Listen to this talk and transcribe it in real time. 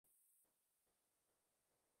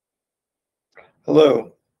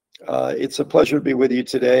Hello. It's a pleasure to be with you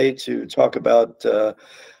today to talk about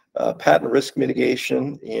patent risk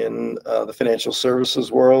mitigation in the financial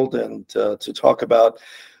services world, and to talk about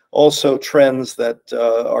also trends that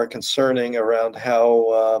are concerning around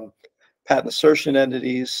how patent assertion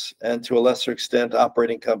entities, and to a lesser extent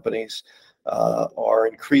operating companies, are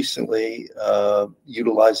increasingly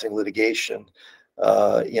utilizing litigation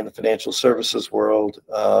in the financial services world,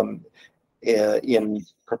 in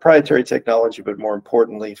proprietary technology, but more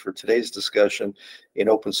importantly for today's discussion, in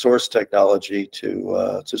open source technology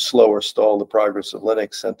to slow or stall the progress of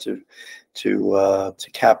Linux, and to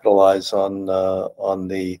capitalize on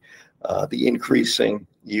the increasing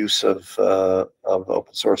use of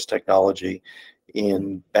open source technology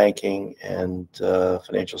in banking and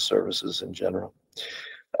financial services in general.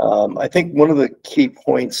 I think one of the key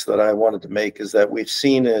points that I wanted to make is that we've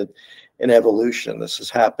seen an evolution. This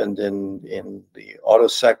has happened in the auto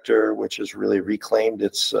sector, which has really reclaimed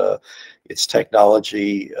its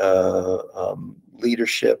technology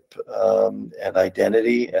leadership and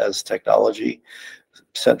identity as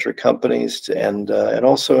technology-centric companies, and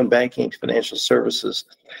also in banking and financial services,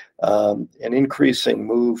 an increasing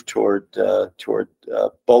move toward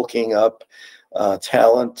bulking up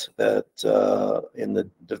talent that in the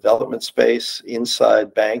development space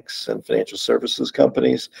inside banks and financial services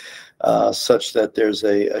companies, such that there's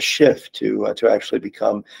a shift to actually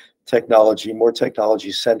become more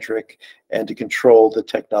technology centric, and to control the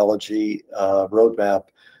technology roadmap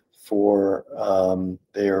for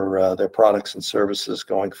their products and services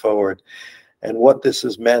going forward. And what this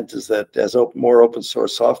has meant is that as more open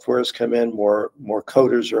source software has come in, more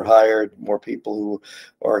coders are hired, more people who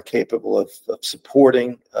are capable of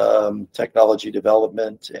supporting technology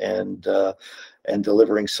development and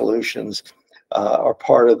delivering solutions are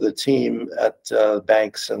part of the team at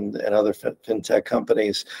banks and other fintech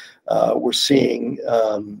companies. We're seeing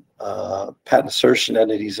patent assertion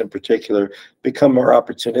entities in particular become more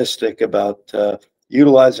opportunistic about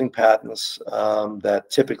utilizing patents that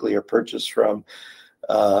typically are purchased from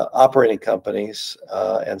operating companies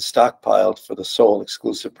and stockpiled for the sole and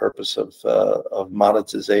exclusive purpose of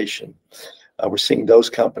monetization. We're seeing those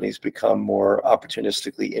companies become more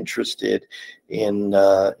opportunistically interested in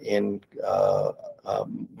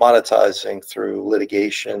monetizing through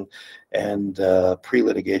litigation and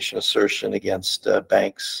pre-litigation assertion against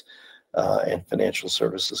banks and financial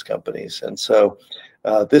services companies. And so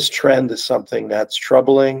this trend is something that's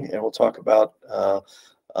troubling, and we'll talk about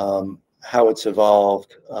how it's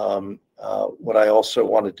evolved. What I also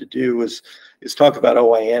wanted to do is talk about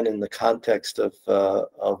OIN in the context of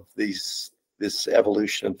this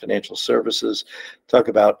evolution in financial services, talk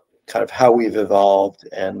about kind of how we've evolved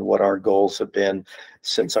and what our goals have been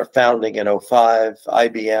since our founding in 2005.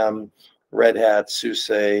 IBM, Red Hat, SUSE,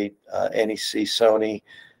 NEC, Sony,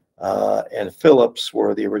 and Philips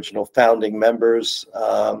were the original founding members.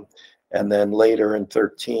 And then later in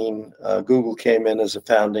 2013, Google came in as a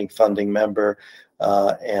founding funding member,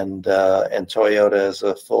 and Toyota as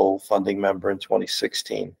a full funding member in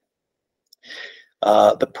 2016.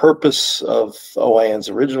 The purpose of OIN's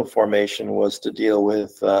original formation was to deal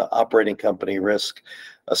with operating company risk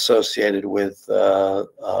associated with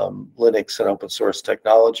Linux and open source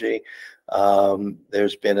technology.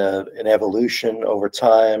 There's been an evolution over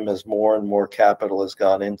time as more and more capital has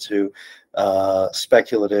gone into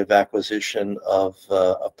speculative acquisition of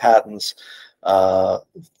patents,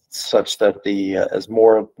 such that as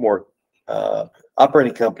more and more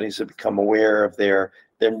operating companies have become aware of their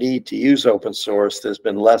need to use open source, there's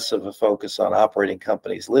been less of a focus on operating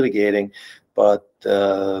companies litigating, but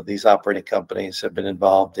these operating companies have been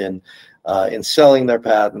involved in selling their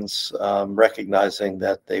patents, recognizing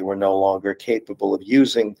that they were no longer capable of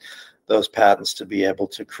using those patents to be able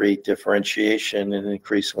to create differentiation in an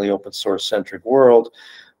increasingly open source centric world.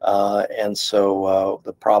 And so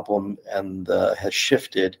the problem has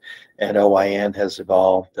shifted, and OIN has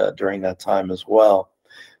evolved during that time as well.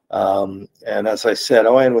 And as I said,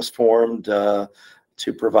 OIN was formed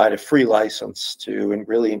to provide a free license to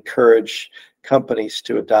really encourage companies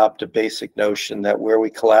to adopt a basic notion that where we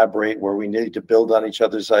collaborate, where we need to build on each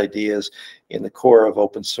other's ideas in the core of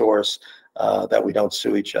open source, that we don't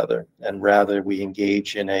sue each other, and rather we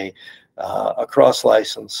engage in a cross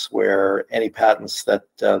license where any patents that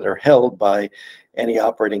are held by any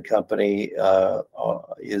operating company that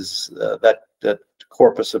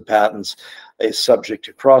corpus of patents is subject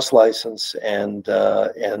to cross license and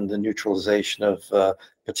the neutralization of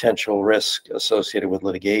potential risk associated with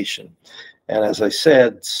litigation. And as I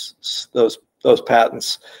said, those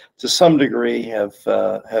patents to some degree have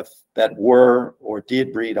that were or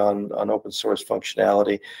did read on open source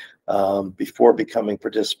functionality before becoming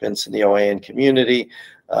participants in the OAN community.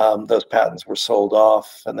 Those patents were sold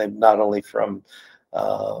off, and they not only from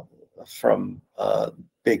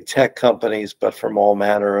big tech companies, but from all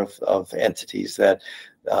manner of entities that,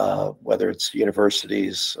 whether it's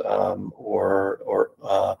universities or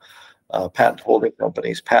patent holding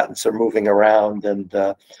companies, patents are moving around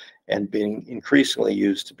and being increasingly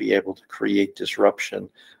used to be able to create disruption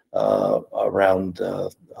around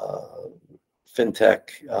fintech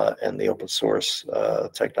and the open source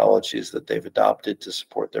technologies that they've adopted to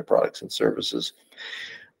support their products and services.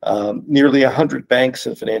 Nearly 100 banks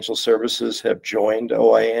and financial services have joined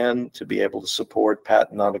OIN to be able to support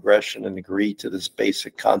patent non-aggression and agree to this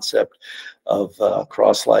basic concept of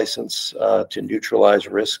cross-license to neutralize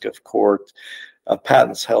risk of core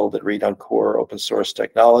patents held that read on core open source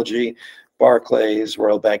technology. Barclays,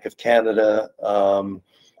 Royal Bank of Canada,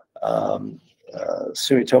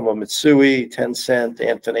 Sumitomo Mitsui, Tencent,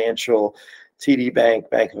 Ant Financial, TD Bank,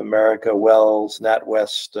 Bank of America, Wells,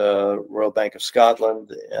 NatWest, Royal Bank of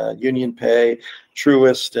Scotland, UnionPay,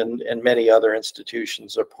 Truist, and many other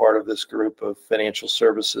institutions are part of this group of financial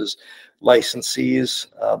services licensees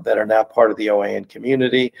that are now part of the OAN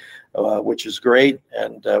community, which is great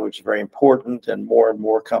and which is very important. And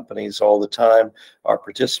more companies all the time are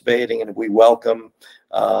participating, and we welcome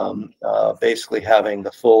basically having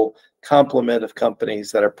the full complement of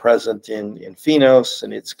companies that are present in Finos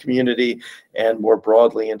and its community, and more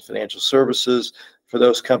broadly in financial services, for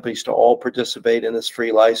those companies to all participate in this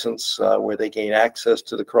free license where they gain access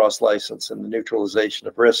to the cross license and the neutralization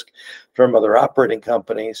of risk from other operating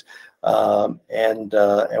companies. And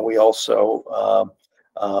we also,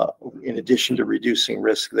 in addition to reducing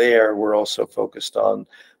risk there, we're also focused on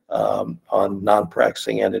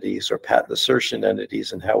non-practicing entities or patent assertion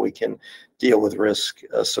entities and how we can deal with risk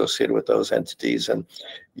associated with those entities. And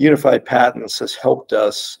Unified Patents has helped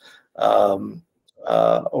us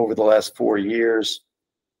over the last 4 years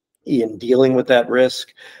in dealing with that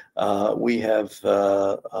risk. We have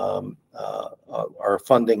our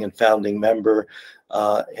funding and founding member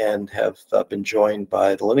and have been joined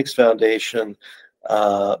by the Linux Foundation,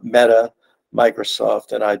 Meta,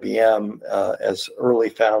 Microsoft, and IBM as early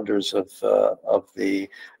founders of the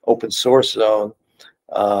open source zone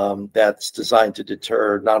that's designed to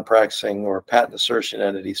deter non-practicing or patent assertion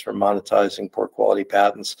entities from monetizing poor quality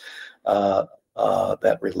patents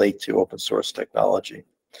that relate to open source technology.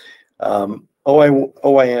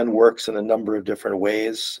 OIN works in a number of different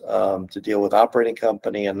ways to deal with operating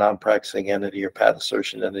company and non-practicing entity or patent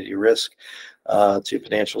assertion entity risk to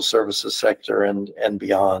financial services sector and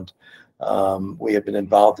beyond. We have been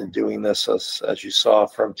involved in doing this, as you saw,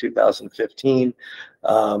 from 2015,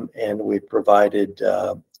 and we've provided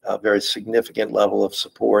a very significant level of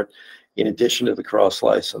support in addition to the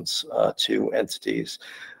cross-license to entities.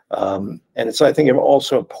 And it's, I think,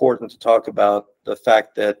 also important to talk about the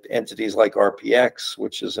fact that entities like RPX,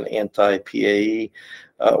 which is an anti-PAE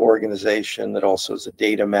organization that also is a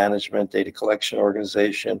data management, data collection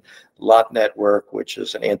organization, Lot Network, which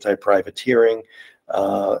is an anti-privateering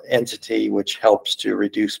entity which helps to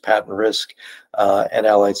reduce patent risk, and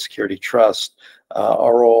Allied Security Trust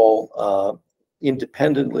are all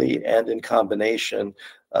independently and in combination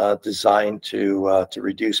designed to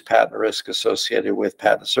reduce patent risk associated with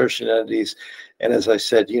patent assertion entities. And as I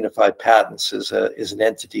said, Unified Patents is an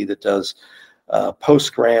entity that does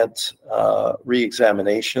post-grant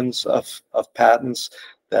re-examinations of patents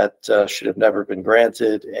that should have never been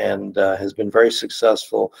granted, and has been very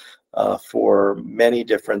successful for many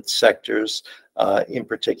different sectors, in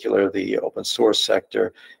particular the open source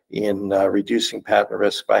sector, in reducing patent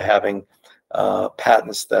risk by having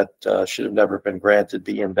patents that should have never been granted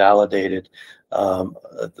be invalidated.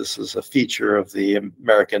 This is a feature of the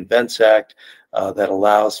American Invents Act that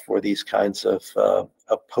allows for these kinds of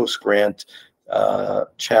post-grant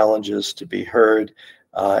challenges to be heard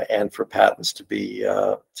and for patents to be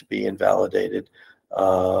invalidated.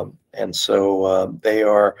 And so they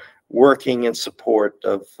are working in support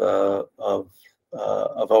of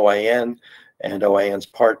OIN and OIN's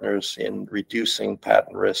partners in reducing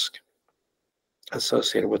patent risk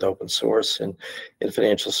associated with open source in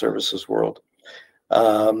financial services world.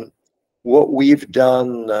 What we've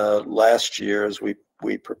done last year is we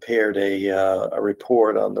prepared a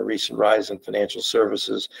report on the recent rise in financial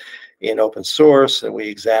services in open source, and we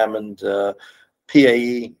examined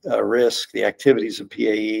PAE risk, the activities of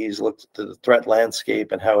PAEs, looked at the threat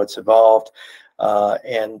landscape and how it's evolved,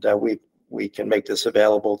 and we can make this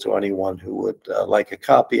available to anyone who would like a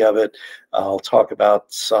copy of it. I'll talk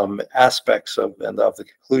about some aspects of the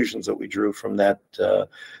conclusions that we drew from that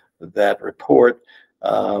that report.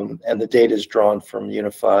 And the data is drawn from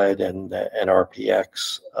Unified and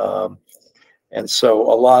RPX. And so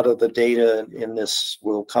a lot of the data in this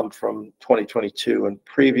will come from 2022 and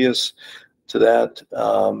previous to that.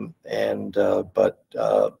 But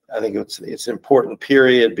I think it's an important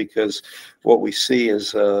period because what we see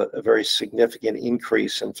is a very significant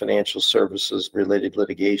increase in financial services related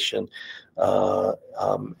litigation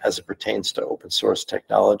as it pertains to open source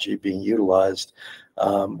technology being utilized.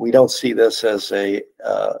 We don't see this as a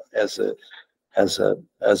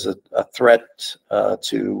threat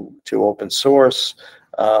to open source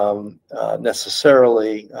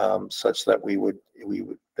necessarily, such that we would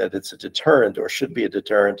that it's a deterrent or should be a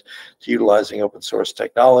deterrent to utilizing open source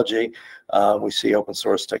technology. We see open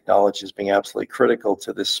source technology as being absolutely critical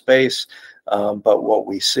to this space, but what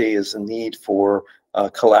we see is a need for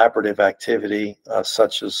collaborative activity,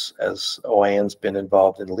 such as OIN's been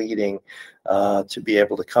involved in leading, to be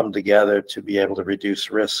able to come together, to be able to reduce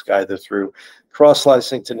risk either through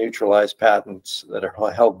cross-licensing to neutralize patents that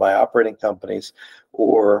are held by operating companies,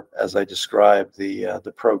 or, as I described,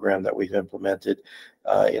 the program that we've implemented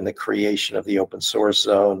in the creation of the open source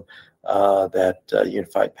zone that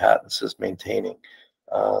Unified Patents is maintaining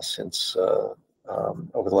since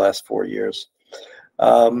over the last 4 years.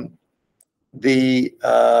 The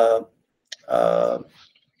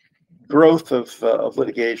growth of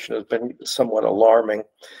litigation has been somewhat alarming.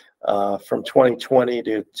 From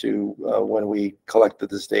 2020 to when we collected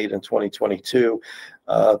this data in 2022,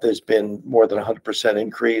 there's been more than 100%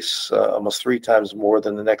 increase, almost 3 times more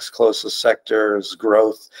than the next closest sector's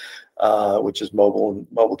growth, which is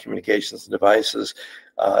mobile communications and devices,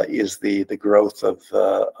 is the growth of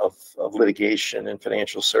litigation and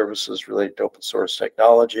financial services related to open source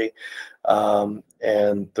technology.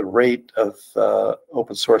 And the rate of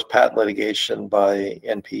open source patent litigation by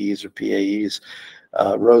NPEs or PAEs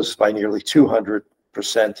rose by nearly 200%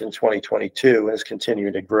 in 2022 and is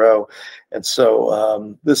continuing to grow. And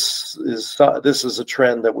so this is a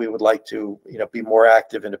trend that we would like to be more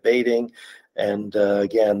active in debating. And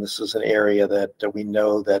again, this is an area that we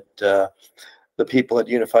know that the people at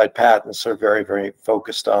Unified Patents are very, very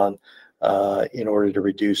focused on in order to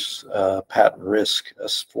reduce patent risk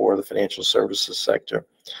for the financial services sector.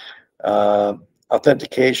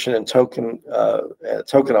 Authentication and token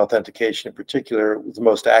authentication in particular, the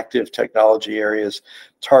most active technology areas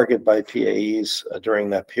targeted by PAEs during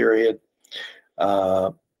that period.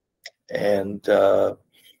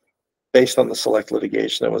 Based on the select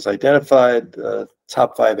litigation that was identified, the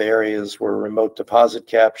top 5 areas were remote deposit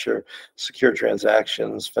capture, secure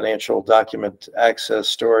transactions, financial document access,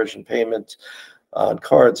 storage and payment on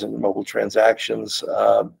cards and mobile transactions.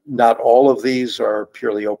 Not all of these are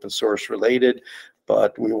purely open source related,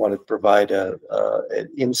 but we want to provide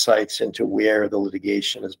insights into where the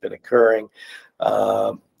litigation has been occurring.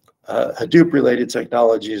 Hadoop related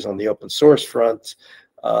technologies on the open source front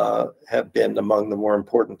have been among the more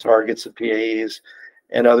important targets of PAEs,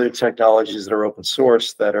 and other technologies that are open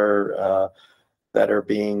source that are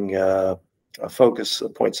being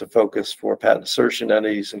points of focus for patent assertion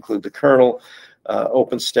entities include the kernel,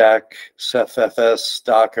 OpenStack, OSFF,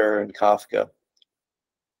 Docker, and Kafka.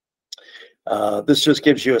 This just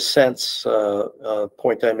gives you a sense,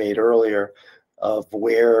 point I made earlier, of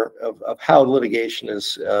how litigation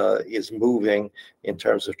is moving in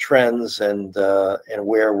terms of trends and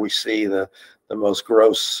where we see the most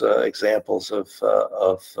gross examples of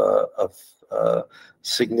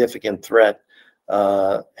significant threat,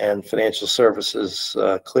 and financial services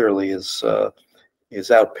clearly is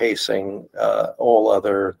outpacing all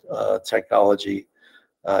other technology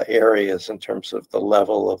areas in terms of the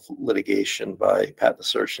level of litigation by patent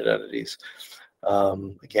assertion entities.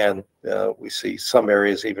 Again, we see some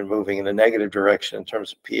areas even moving in a negative direction in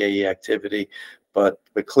terms of PAE activity, but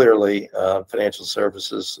clearly financial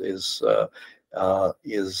services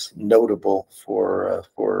is notable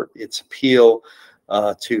for its appeal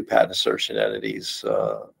to patent assertion entities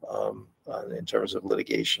in terms of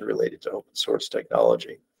litigation related to open source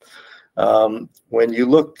technology. When you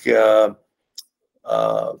look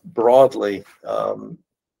broadly,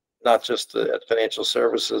 not just at financial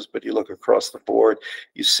services, but you look across the board,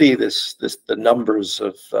 you see the numbers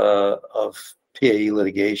of PAE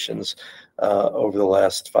litigations over the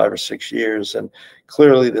last 5 or 6 years, and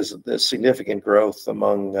clearly there's significant growth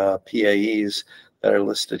among PAEs that are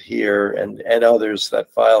listed here, and others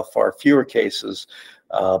that file far fewer cases,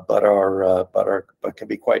 but can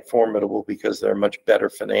be quite formidable because they're much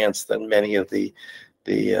better financed than many of the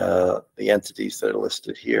the entities that are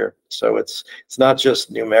listed here. So it's not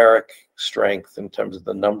just numeric strength in terms of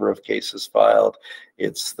the number of cases filed.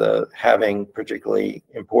 It's the having particularly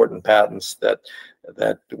important patents that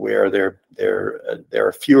where there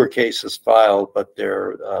are fewer cases filed, but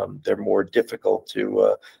they're more difficult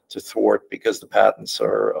to thwart because the patents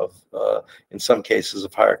are of in some cases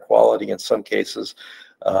of higher quality, in some cases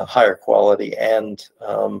higher quality, and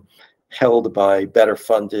held by better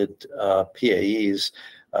funded PAEs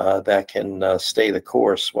that can stay the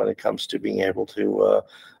course when it comes to being able to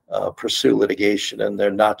pursue litigation. And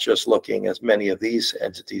they're not just looking, as many of these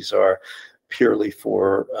entities are, purely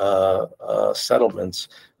for settlements,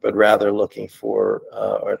 but rather looking for,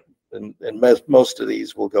 and most of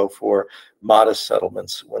these will go for modest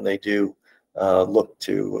settlements when they do look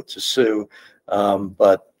to sue.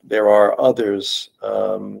 But there are others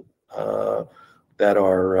that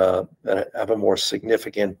have a more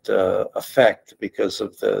significant effect because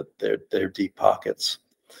of their deep pockets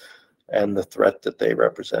and the threat that they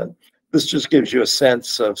represent. This just gives you a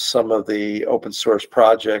sense of some of the open source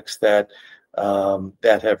projects that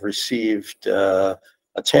have received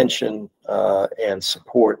attention and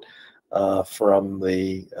support from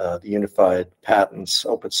the Unified Patents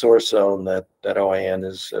Open Source Zone that OIN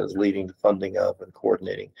is leading the funding of and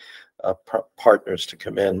coordinating partners to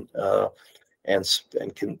come in and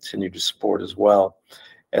continue to support as well.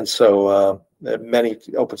 And so many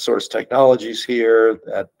open source technologies here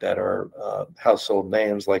that are household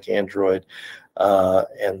names like Android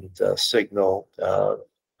and Signal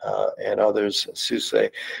and others, SUSE.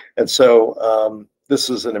 And so this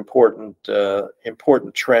is an important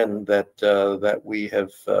trend that we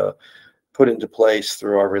have put into place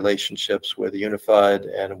through our relationships with Unified,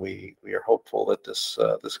 and we are hopeful that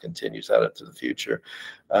this continues out into the future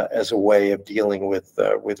as a way of dealing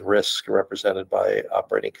with risk represented by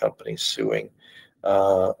operating companies suing,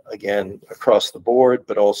 again, across the board,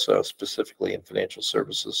 but also specifically in financial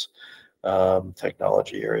services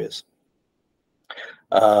technology areas.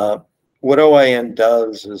 What OIN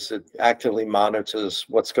does is it actively monitors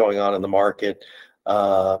what's going on in the market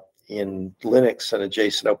in Linux and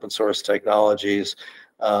adjacent open source technologies,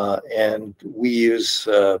 and we use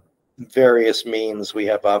various means. We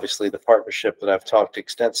have obviously the partnership that I've talked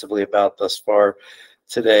extensively about thus far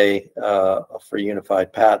today for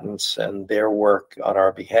Unified Patents and their work on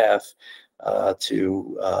our behalf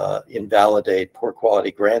to invalidate poor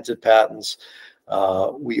quality granted patents.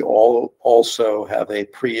 We also have a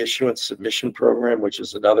pre-issuance submission program, which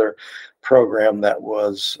is another program that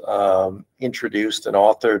was introduced and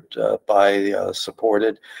authored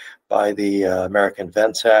supported by the American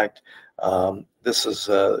Invents Act. This is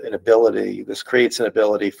this creates an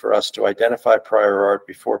ability for us to identify prior art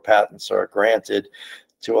before patents are granted,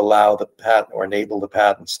 to allow the patent or enable the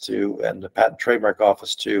patents to, and the Patent Trademark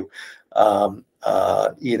Office to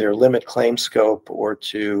either limit claim scope or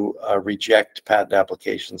to reject patent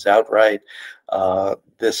applications outright.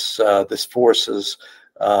 This forces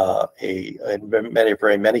in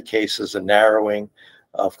very many cases a narrowing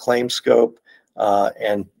of claim scope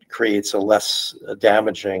and creates a less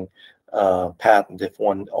damaging patent if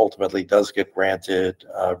one ultimately does get granted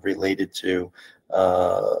related to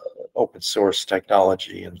open source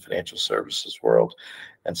technology in the financial services world.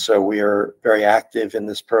 And so we are very active in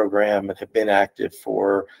this program and have been active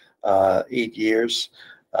for 8 years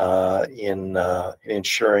in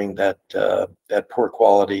ensuring that poor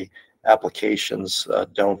quality applications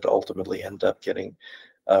don't ultimately end up getting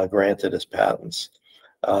granted as patents.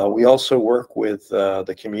 We also work with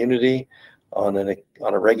the community on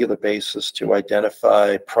a regular basis to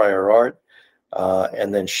identify prior art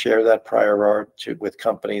and then share that prior art with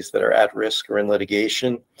companies that are at risk or in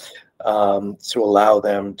litigation, to allow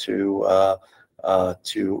them to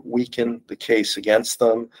weaken the case against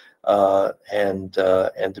them and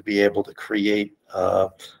to be able to create a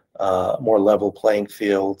more level playing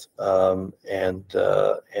field and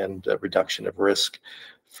a reduction of risk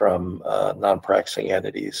from non-practicing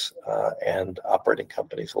entities and operating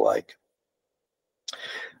companies alike.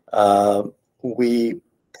 We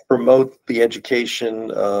promote the education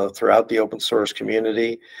throughout the open source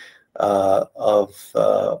community of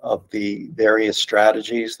the various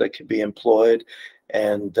strategies that can be employed,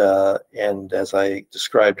 and as I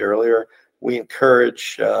described earlier, we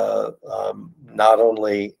encourage not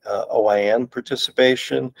only OIN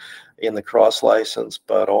participation in the cross license,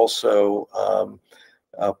 but also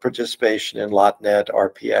participation in LotNet,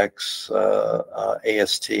 RPX,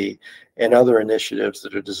 AST, and other initiatives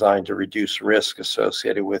that are designed to reduce risk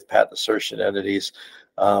associated with patent assertion entities,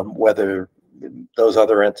 whether those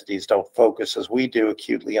other entities don't focus as we do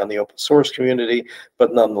acutely on the open source community,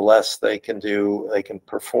 but nonetheless they can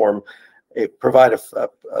perform, provide a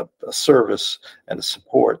service and a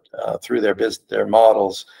support through their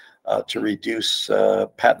models to reduce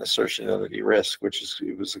patent assertionability risk, which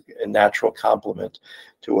was a natural complement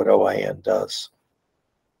to what OIN does.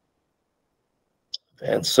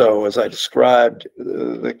 And so, as I described,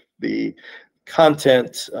 the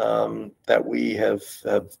content that we have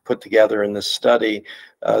put together in this study,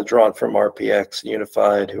 drawn from RPX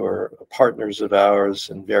Unified, who are partners of ours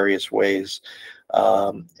in various ways,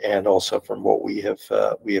 and also from what we have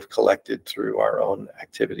collected through our own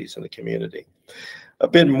activities in the community. A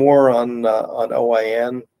bit more on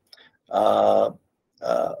OIN.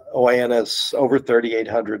 OIN has over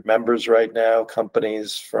 3,800 members right now,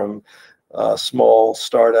 companies from small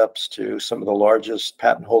startups to some of the largest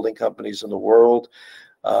patent holding companies in the world.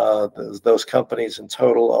 Those companies in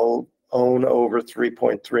total own over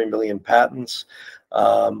 3.3 million patents,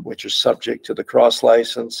 which are subject to the cross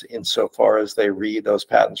license insofar as those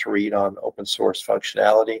patents read on open source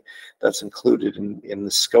functionality that's included in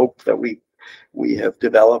the scope that we have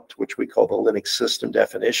developed, which we call the Linux system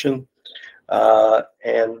definition.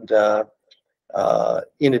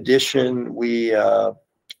 In addition, we have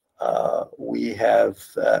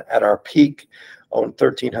at our peak owned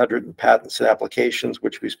 1,300 patents and applications,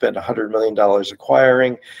 which we spent $100 million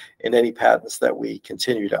acquiring, and any patents that we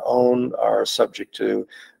continue to own are subject to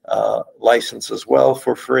license as well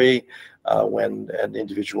for free. When an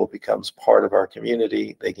individual becomes part of our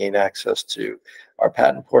community, they gain access to our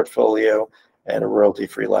patent portfolio and a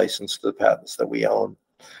royalty-free license to the patents that we own.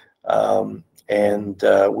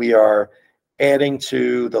 We are adding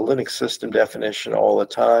to the Linux system definition all the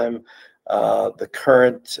time. The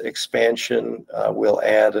current expansion will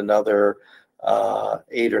add another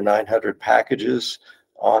 800 or 900 packages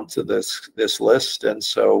onto this list, and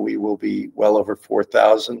so we will be well over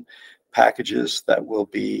 4,000 packages that will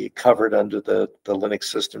be covered under the Linux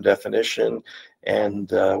system definition,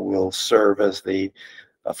 and will serve as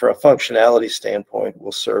from a functionality standpoint,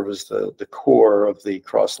 will serve as the core of the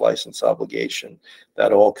cross-license obligation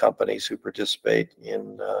that all companies who participate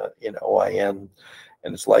in OIN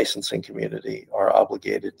and its licensing community are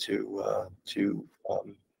obligated to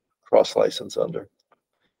cross-license under.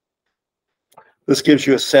 This gives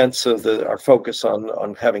you a sense of our focus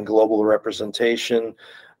on having global representation.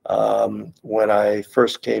 When I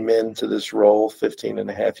first came into this role 15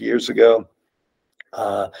 and a half years ago,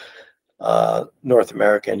 North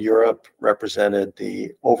America and Europe represented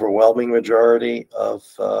the overwhelming majority of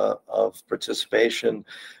participation,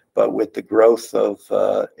 but with the growth of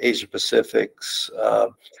Asia Pacific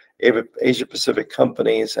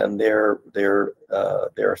companies and their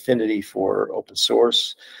affinity for open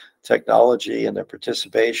source technology and their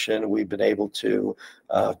participation, we've been able to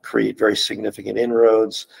create very significant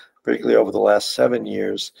inroads, particularly over the last 7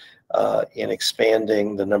 years, in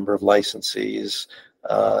expanding the number of licensees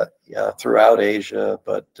throughout Asia,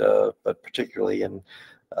 but particularly in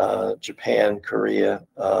Japan, Korea,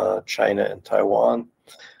 China, and Taiwan.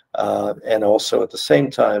 And also at the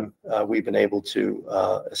same time, we've been able to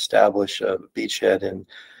establish a beachhead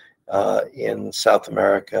in South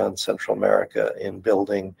America and Central America in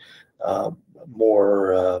building a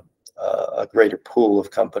greater pool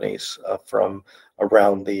of companies from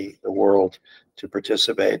around the world to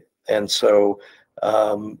participate. And so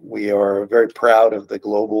we are very proud of the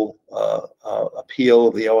global appeal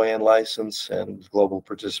of the OIN license and global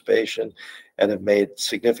participation, and have made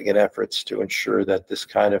significant efforts to ensure that this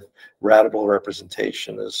kind of radical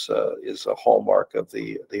representation is a hallmark of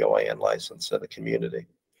the OIN license and the community.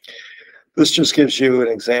 This just gives you an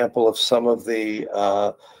example of some of the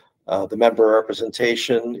member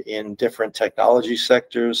representation in different technology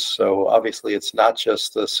sectors. So obviously it's not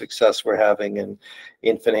just the success we're having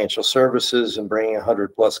in financial services and bringing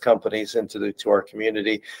 100+ companies into our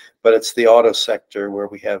community, but it's the auto sector where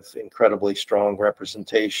we have incredibly strong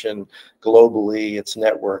representation globally. It's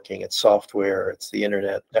networking, it's software, it's the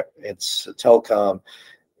internet, it's telecom,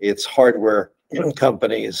 it's hardware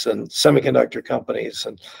companies and semiconductor companies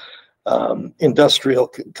and industrial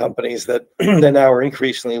companies that now are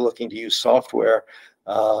increasingly looking to use software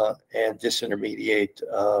and disintermediate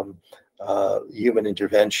human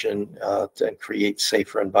intervention and create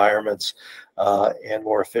safer environments and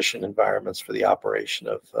more efficient environments for the operation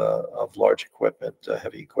of large equipment,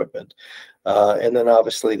 heavy equipment. And then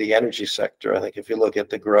obviously the energy sector. I think if you look at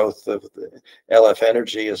the growth of the LF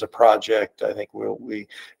Energy as a project, I think we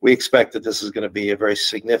expect that this is going to be a very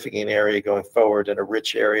significant area going forward and a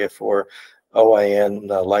rich area for OIN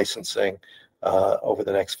licensing over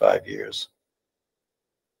the next 5 years.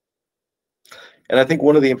 And I think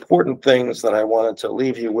one of the important things that I wanted to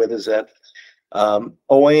leave you with is that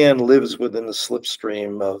OAN lives within the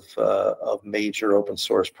slipstream of major open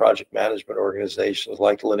source project management organizations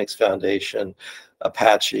like Linux Foundation,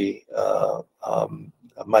 Apache,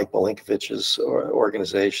 Mike Milinkovich's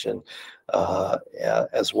organization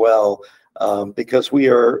as well, because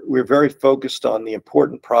we're very focused on the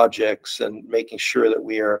important projects and making sure that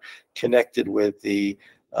we are connected with the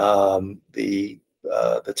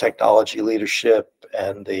technology leadership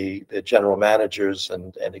and the general managers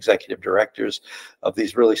and executive directors of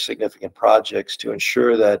these really significant projects to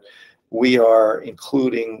ensure that we are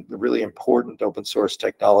including the really important open source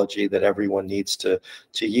technology that everyone needs to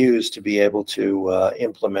use to be able to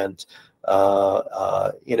implement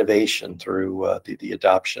innovation through the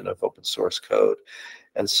adoption of open source code.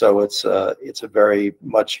 And so it's a very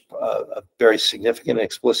much a very significant and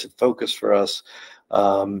explicit focus for us.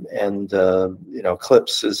 You know,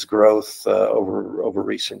 CLIPS's growth over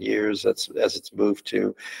recent years, as it's moved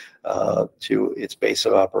to its base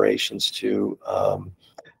of operations to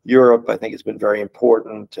Europe, I think it's been very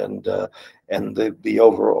important, and the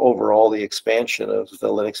overall the expansion of the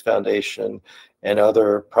Linux Foundation and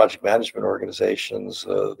other project management organizations,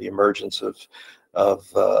 the emergence of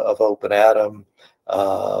Open Atom.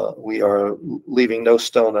 We are leaving no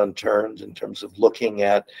stone unturned in terms of looking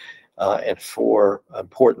at and for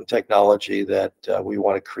important technology that we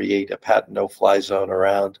want to create a patent no-fly zone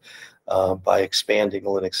around by expanding the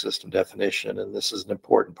Linux system definition. And this is an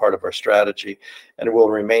important part of our strategy, and it will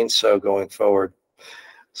remain so going forward.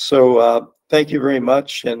 So thank you very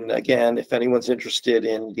much. And again, if anyone's interested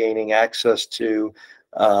in gaining access to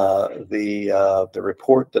the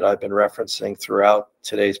report that I've been referencing throughout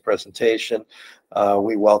today's presentation,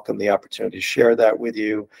 we welcome the opportunity to share that with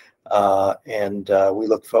you. And we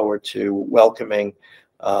look forward to welcoming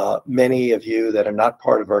many of you that are not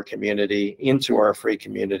part of our community into our free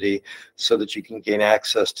community, so that you can gain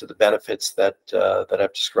access to the benefits that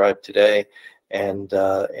I've described today, and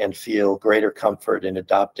feel greater comfort in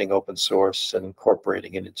adopting open source and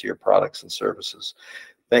incorporating it into your products and services.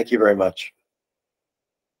 Thank you very much.